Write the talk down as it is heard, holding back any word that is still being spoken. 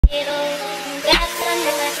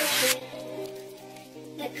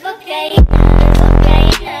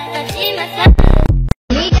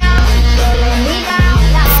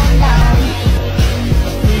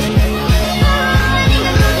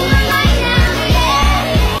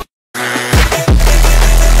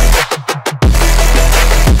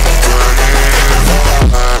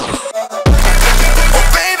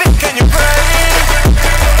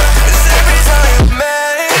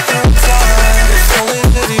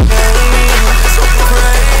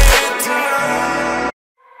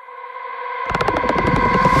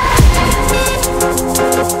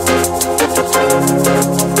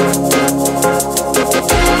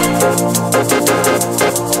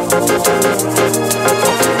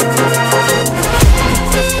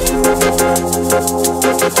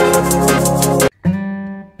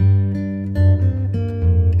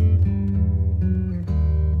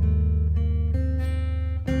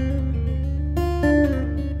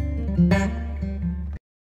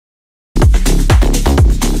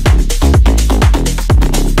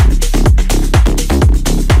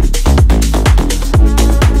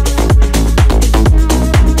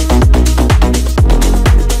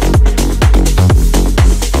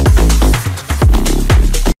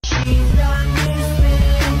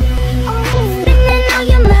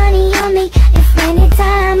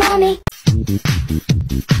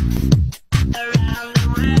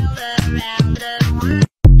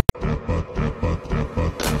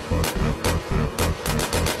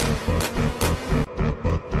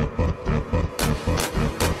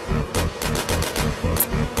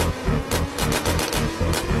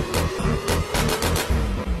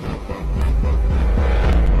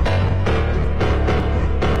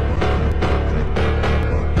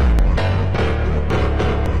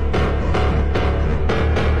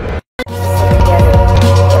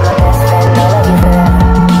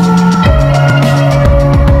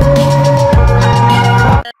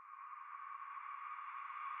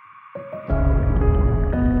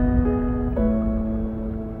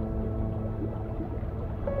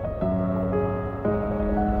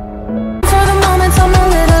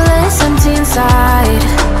inside.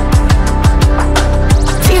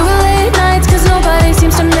 Few late nights cause nobody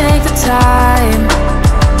seems to make the time.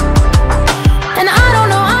 And I don't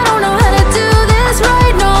know how to do this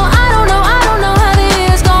right. No, I don't know how the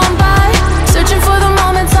years gone by. Searching for the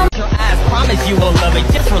moments I'm I promise you will love it,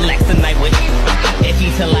 just relax tonight with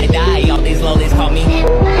Icky till I die. All these lollies call me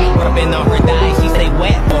rubbing on her thigh, she stay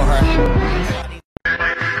wet for her.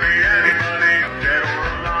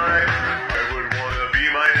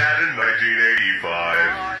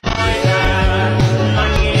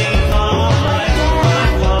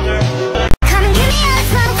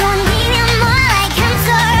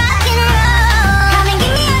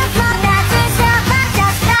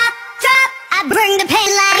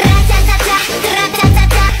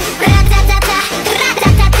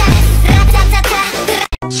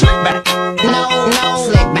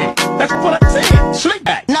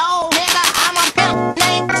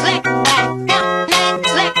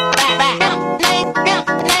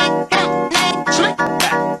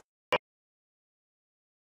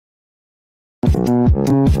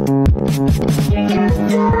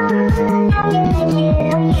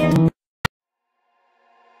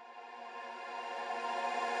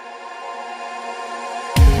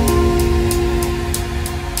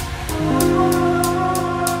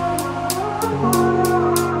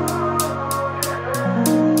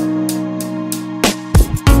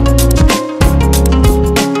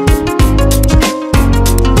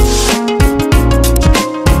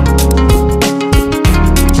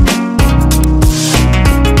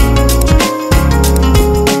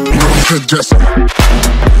 Just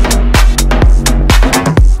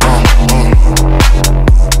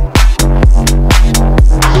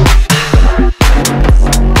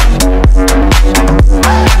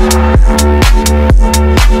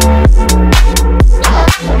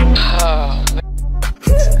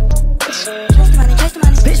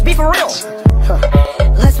Bitch, be for real.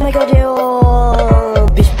 Let's make a deal.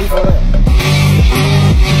 Bitch, be for real.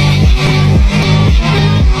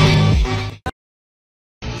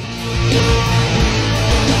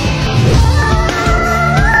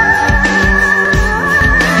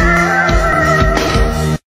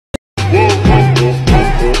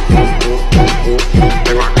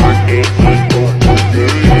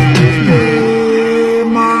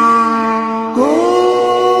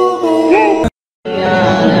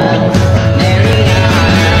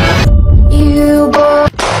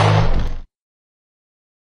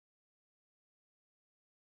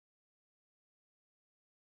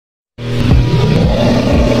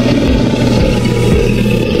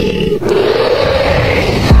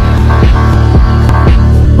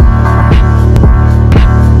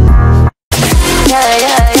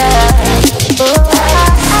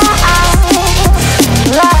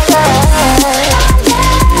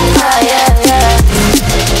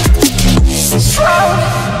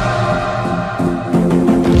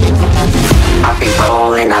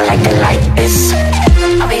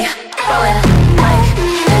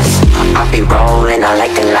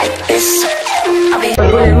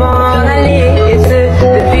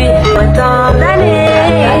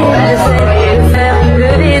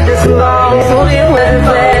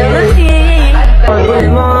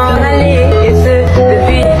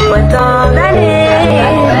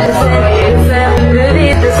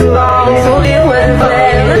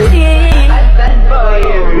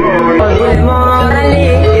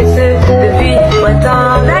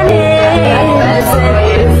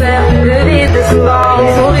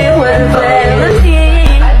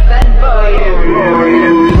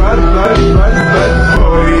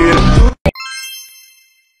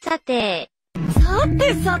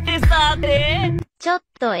 さてさて。ちょっ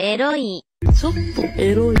とエロい。ちょっと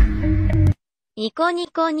エロい。ニコニ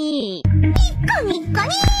コにー。ニコニコに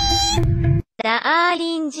ダー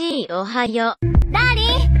リン G おはよ。ダーリン、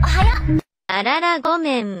おはよ。あららご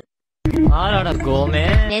めん。あららごめ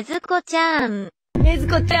ん。ねずこちゃん。ねず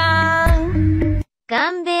こちゃん。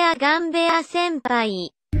ガンベア先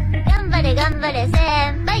輩。頑張れ頑張れ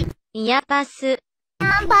先輩。イヤパス。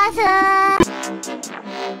カンパス。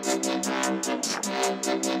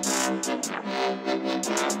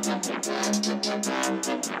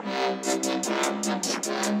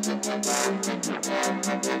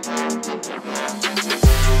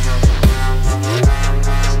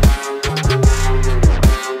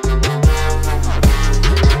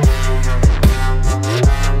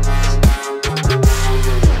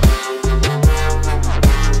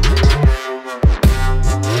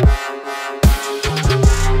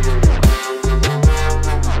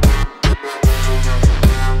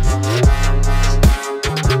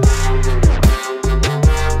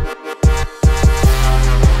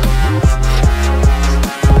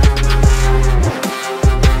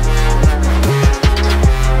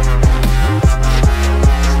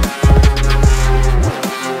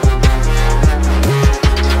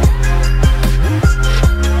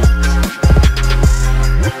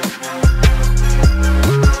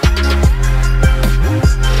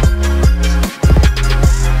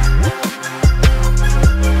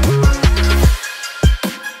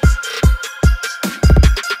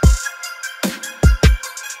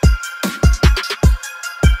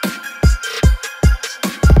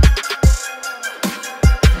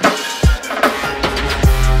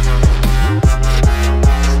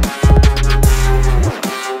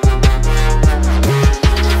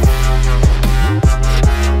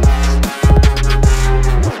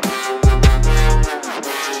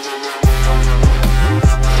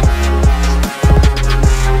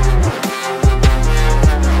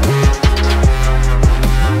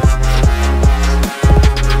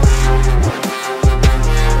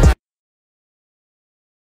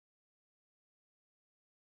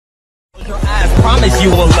Promise you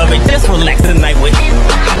will love it. Just relax tonight with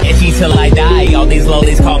itchy till I die. All these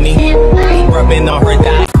lollies call me rubbing on her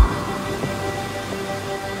thigh.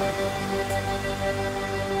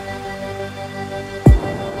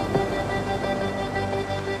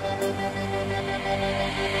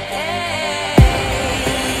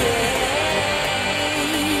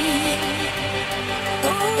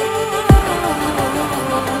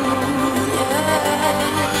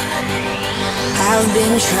 I've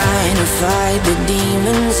been trying to fight the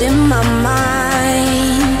demons in my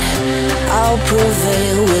mind. I'll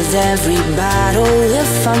prevail with every battle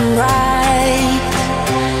if I'm right.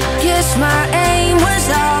 Guess my aim was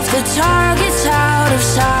off, the target's out of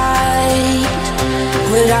sight.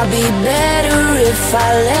 Would I be better if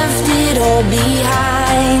I left it all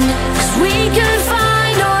behind? 'Cause we could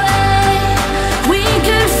find a way, we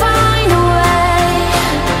could find a way.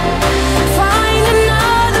 Find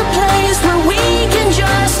another place where we can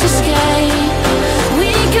just escape.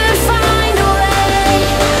 We could find a way,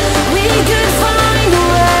 we could find a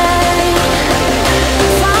way.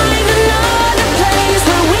 Find another place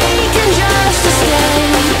where we can just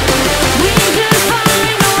escape. We could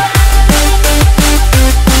find a way.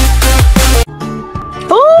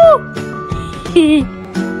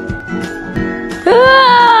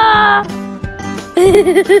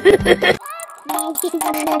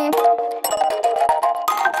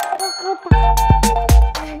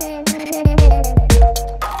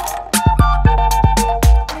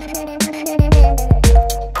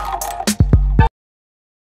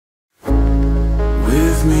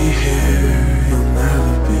 With me here, you'll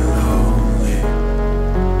never be lonely.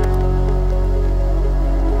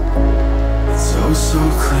 It's oh so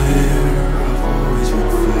clear, I've always been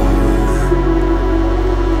falling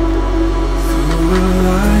through a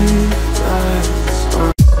life that's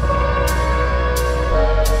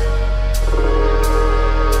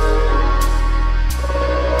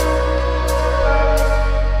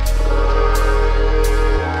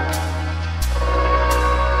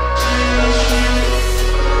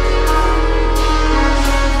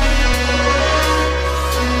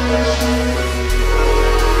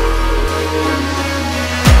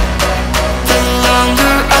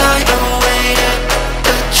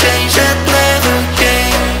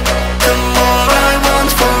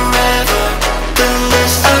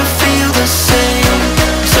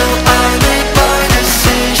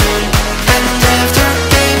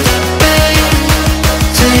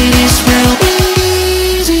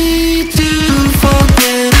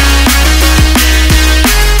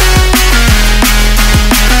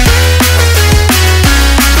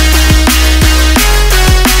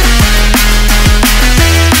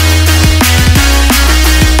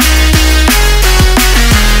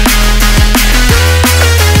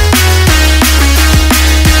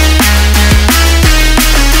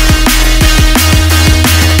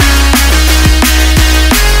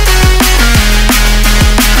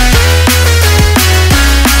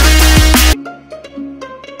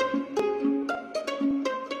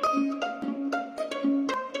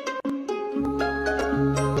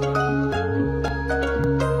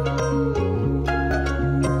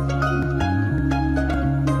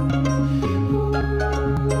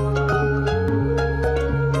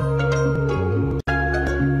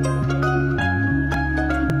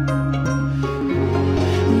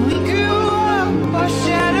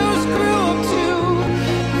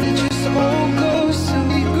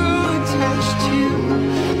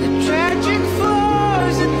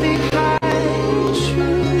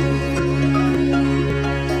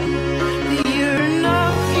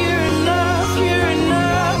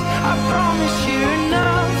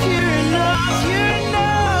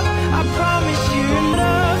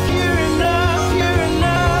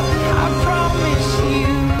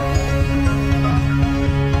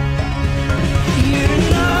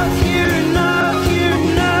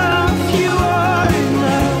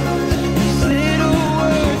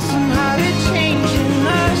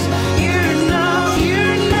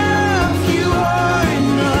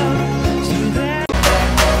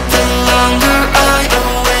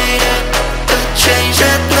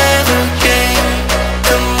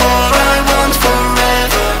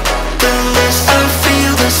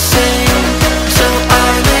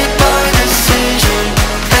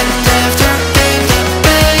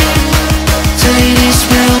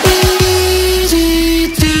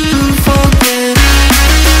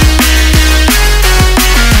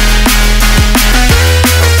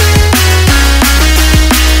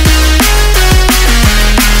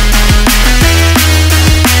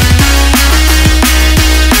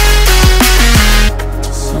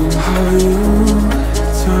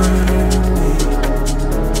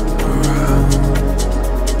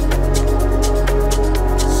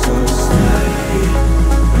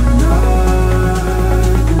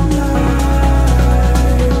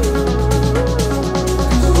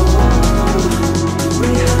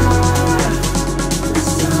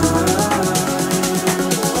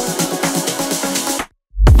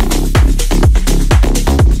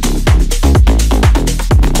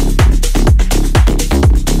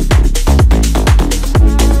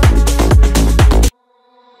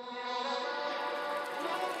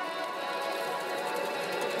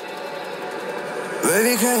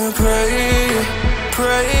Baby, can you pray,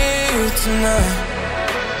 pray tonight?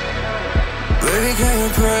 Baby, can you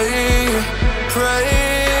pray, pray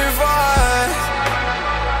for us?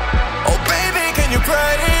 Oh baby, can you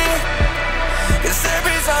pray? 'Cause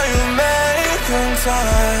every time you make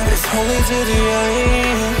time, it's only to the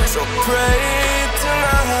end. So pray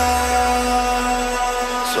tonight.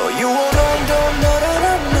 So you won't know,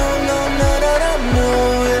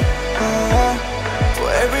 yeah. For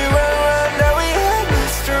every round that we had,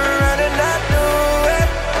 messed around and I knew it.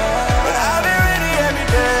 But I've been ready every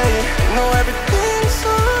day, know everything's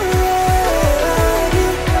alright.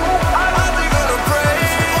 Are you gonna pray?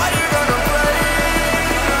 Are you gonna pray?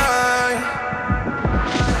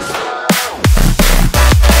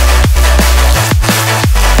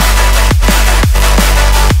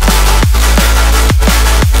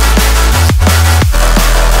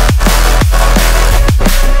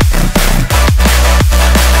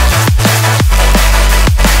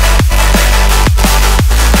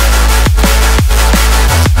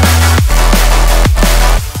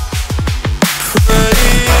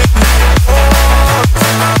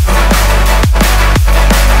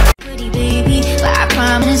 Pretty baby, but I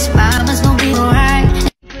promise mama's gonna be alright.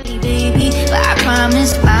 Pretty baby, but I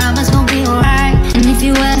promise mama's gonna be alright. And if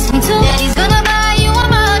you ask me to, daddy's gonna buy you a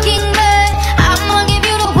mockingbird. I'm gonna give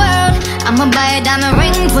you the world. I'ma buy a diamond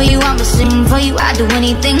ring for you. I'ma sing for you. I'd do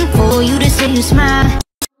anything for you to see you smile.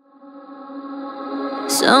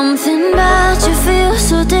 Something about you feels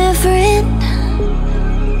so different.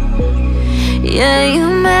 Yeah, you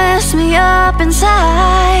mess me up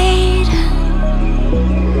inside.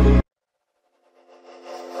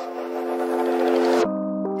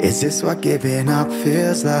 Is this what giving up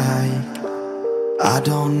feels like? I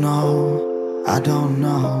don't know, I don't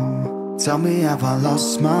know. Tell me, have I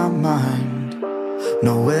lost my mind?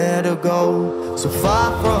 Nowhere to go, so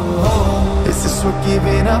far from home. Is this what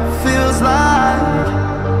giving up feels like?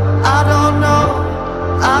 I don't know,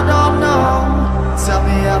 I don't know. Tell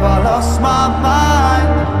me, have I lost my mind?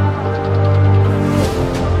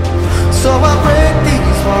 So I break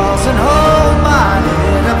these walls and hold my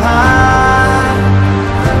head up high,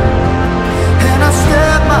 and I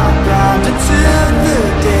step my ground until the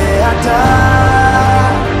day I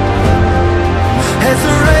die. As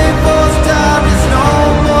the rain falls down, there's no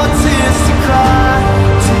more tears to cry,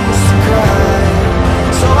 tears to cry.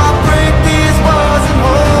 So I break these walls and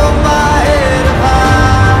hold my head up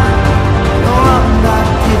high. No, I'm not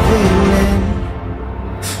giving in.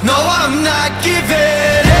 No, I'm not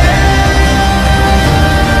giving in.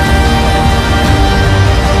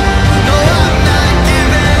 No, I'm not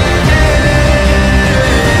giving in.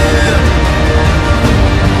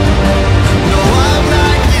 No, I'm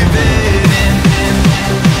not giving in.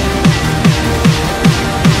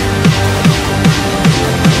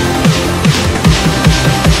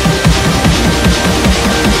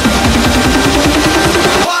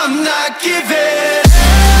 No, I'm not giving.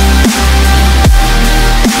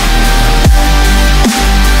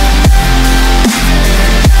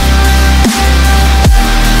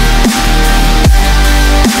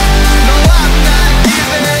 No, I'm not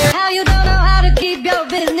giving. How you don't know how to keep your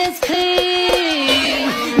business clean?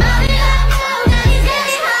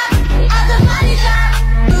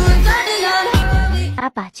 A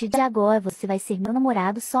partir de agora você vai ser meu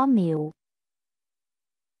namorado só meu.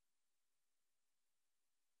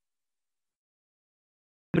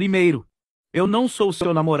 Primeiro, eu não sou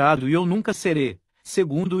seu namorado e eu nunca serei.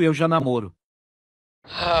 Segundo, eu já namoro.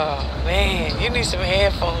 Oh man, you need some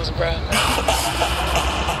headphones, bro.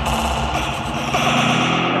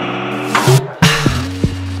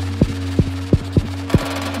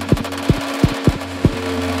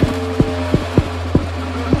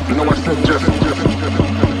 You know I said Jeff.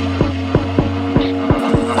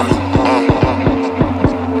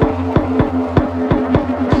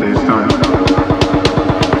 Say son.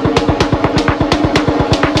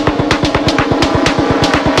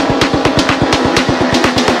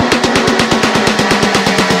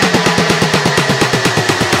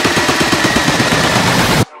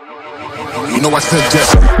 You know I said Jeff.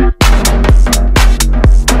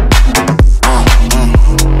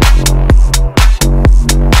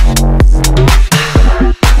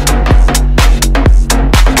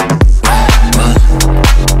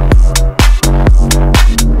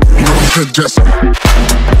 Just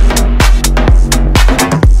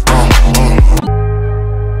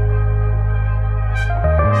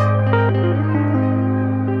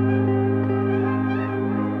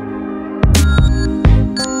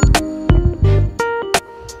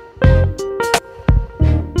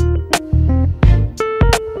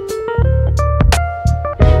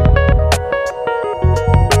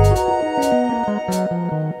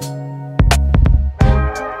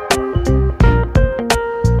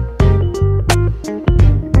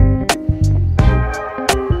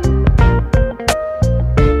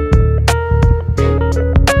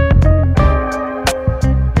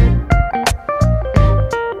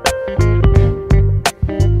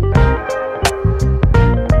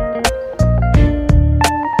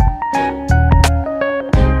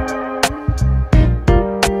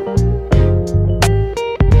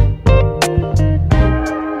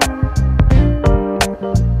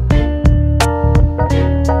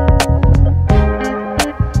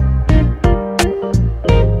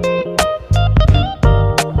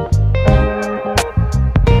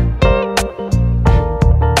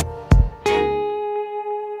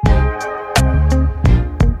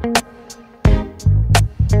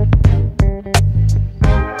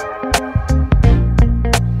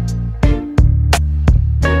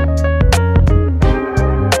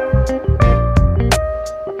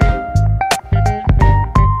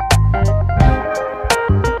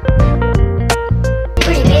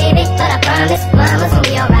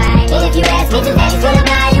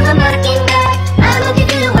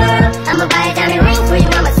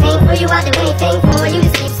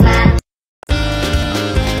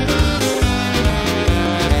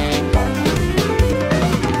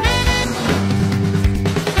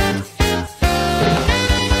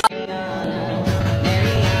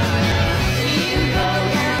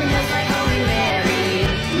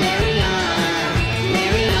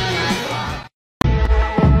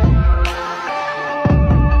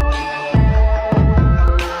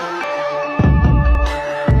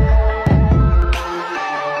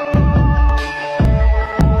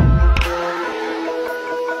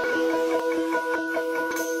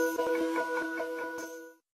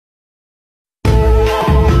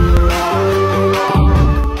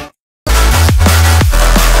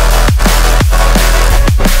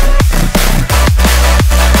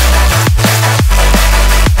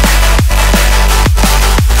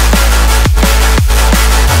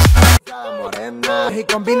Y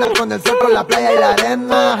combina con el sol, con la playa y la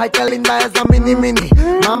arena. Ay, qué linda esa mini mini.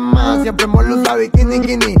 Mamá, siempre hemos usado bikini,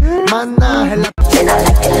 bikini. Mana, en la... And I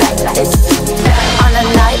like it like this. On a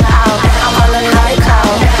night out, I'm on a night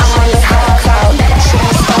out. I'm on the high cloud, I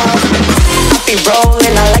be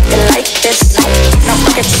rolling, I like it like this. No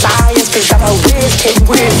fucking science, cause I'm a whiz kid,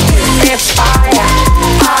 whiz. It's fire,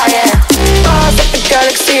 fire. Buzz up the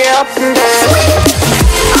galaxy up and down.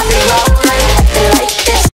 I be rolling, I like it like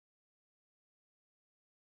this.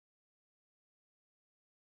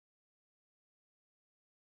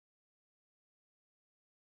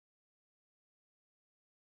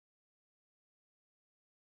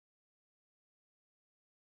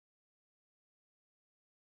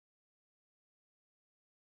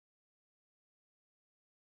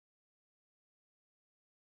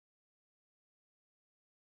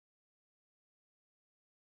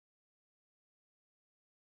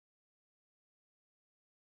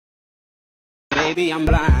 Maybe I'm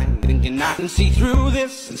blind, thinking I can see through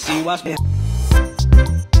this and see what's behind.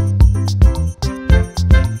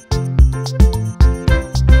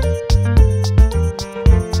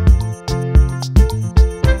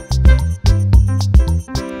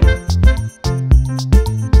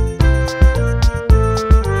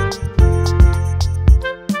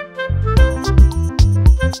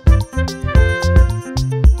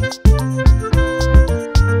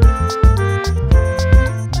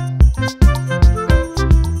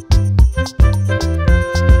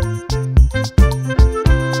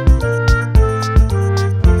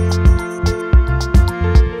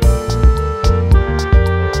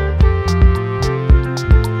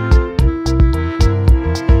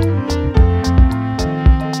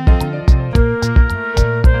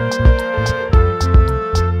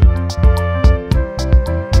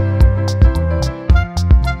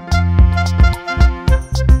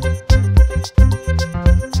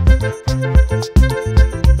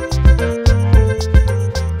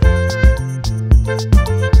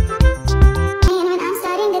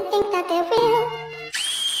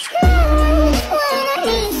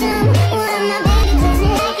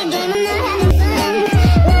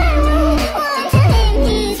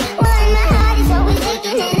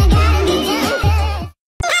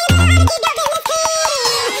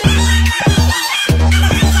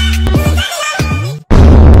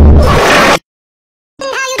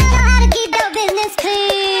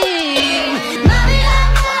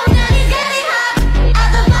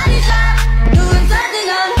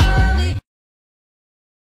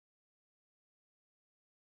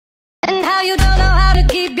 And how you don't know how to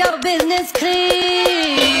keep your business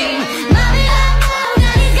clean. Mommy,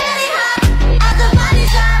 daddy's getting hot at the body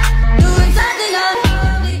shop, doing something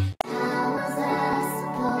unholy. How was I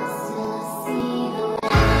supposed to see the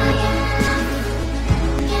way?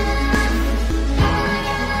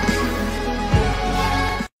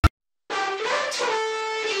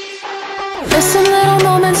 There's some little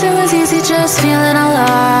moments it was easy just feeling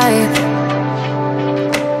alive.